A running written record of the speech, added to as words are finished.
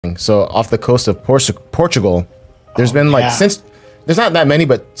So off the coast of Portugal, there's been like since there's not that many,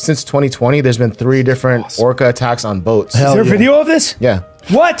 but since 2020, there's been 3 different orca attacks on boats. Is there a video of this? Yeah.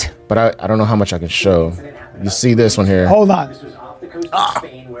 What? But I don't know how much I can show. You see this one here. Hold on.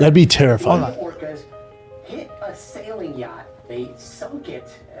 That'd be terrifying. Orcas hit a sailing yacht. They sunk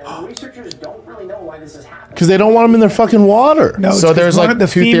it. Researchers don't really know why this is happening. Because they don't want them in their fucking water. No, So there's like the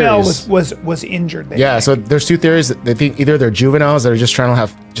 2 female theories. was injured. Yeah, so there's 2 theories. They think either they're juveniles that are just trying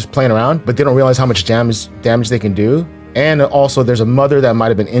to just playing around, but they don't realize how much damage they can do. And also, there's a mother that might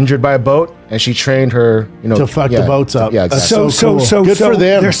have been injured by a boat, and she trained her, to fuck the boats up. Yeah, exactly. That's so cool. Good for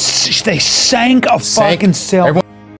them. They sank a fucking sailboat.